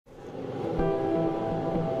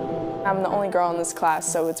I'm the only girl in this class,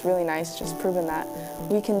 so it's really nice just proving that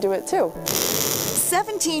we can do it too.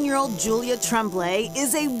 17-year-old Julia Tremblay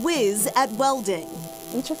is a whiz at welding.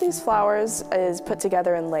 Each of these flowers is put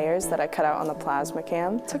together in layers that I cut out on the plasma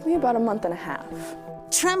cam. It took me about a month and a half.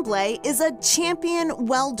 Tremblay is a champion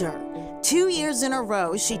welder. 2 years in a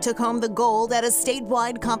row, she took home the gold at a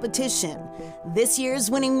statewide competition. This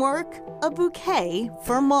year's winning work, a bouquet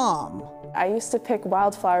for Mom. I used to pick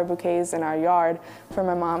wildflower bouquets in our yard for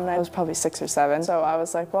my mom, and I was probably 6 or 7. So I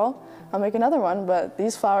was like, well, I'll make another one, but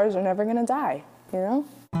these flowers are never gonna die, you know?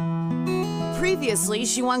 Previously,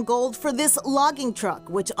 she won gold for this logging truck,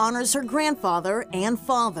 which honors her grandfather and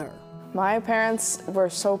father. My parents were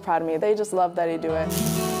so proud of me. They just loved that I do it.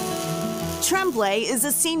 Tremblay is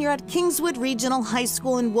a senior at Kingswood Regional High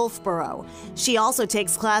School in Wolfboro. She also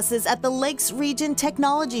takes classes at the Lakes Region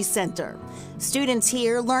Technology Center. Students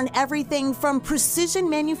here learn everything from precision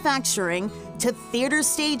manufacturing to theater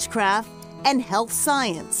stagecraft and health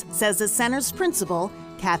science, says the center's principal,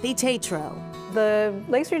 Kathy Tatro. The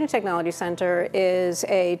Lakes Region Technology Center is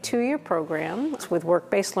a 2-year program with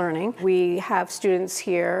work-based learning. We have students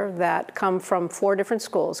here that come from 4 different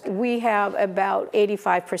schools. We have about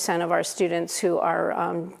 85% of our students who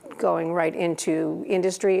are going right into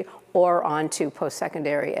industry or onto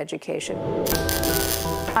post-secondary education.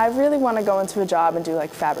 I really want to go into a job and do like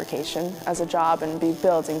fabrication as a job and be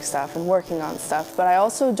building stuff and working on stuff, but I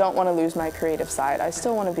also don't want to lose my creative side. I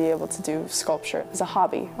still want to be able to do sculpture as a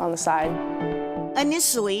hobby on the side.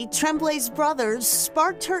 Initially, Tremblay's brothers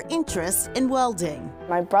sparked her interest in welding.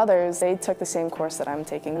 My brothers, they took the same course that I'm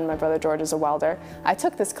taking. My brother George is a welder. I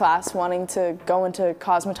took this class wanting to go into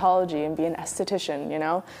cosmetology and be an esthetician, you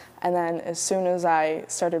know? And then as soon as I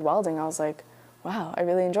started welding, I was like, wow, I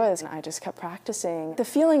really enjoy this. And I just kept practicing. The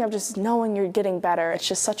feeling of just knowing you're getting better, it's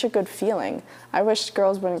just such a good feeling. I wish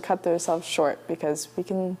girls wouldn't cut themselves short because we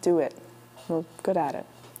can do it. We're good at it.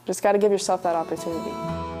 Just got to give yourself that opportunity.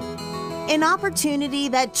 An opportunity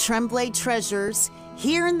that Tremblay treasures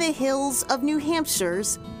here in the hills of New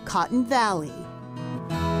Hampshire's Cotton Valley.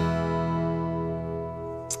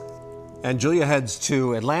 And Julia heads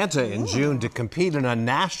to Atlanta in June to compete in a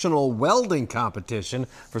national welding competition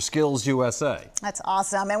for Skills USA. That's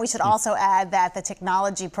awesome. And we should also add that the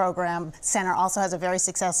Technology Program Center also has a very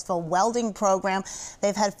successful welding program.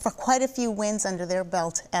 They've had for quite a few wins under their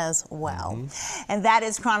belt as well. And that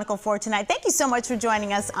is Chronicle for tonight. Thank you so much for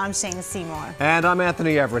joining us. I'm Shana Seymour. And I'm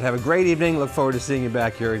Anthony Everett. Have a great evening. Look forward to seeing you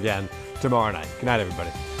back here again tomorrow night. Good night,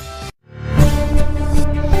 everybody.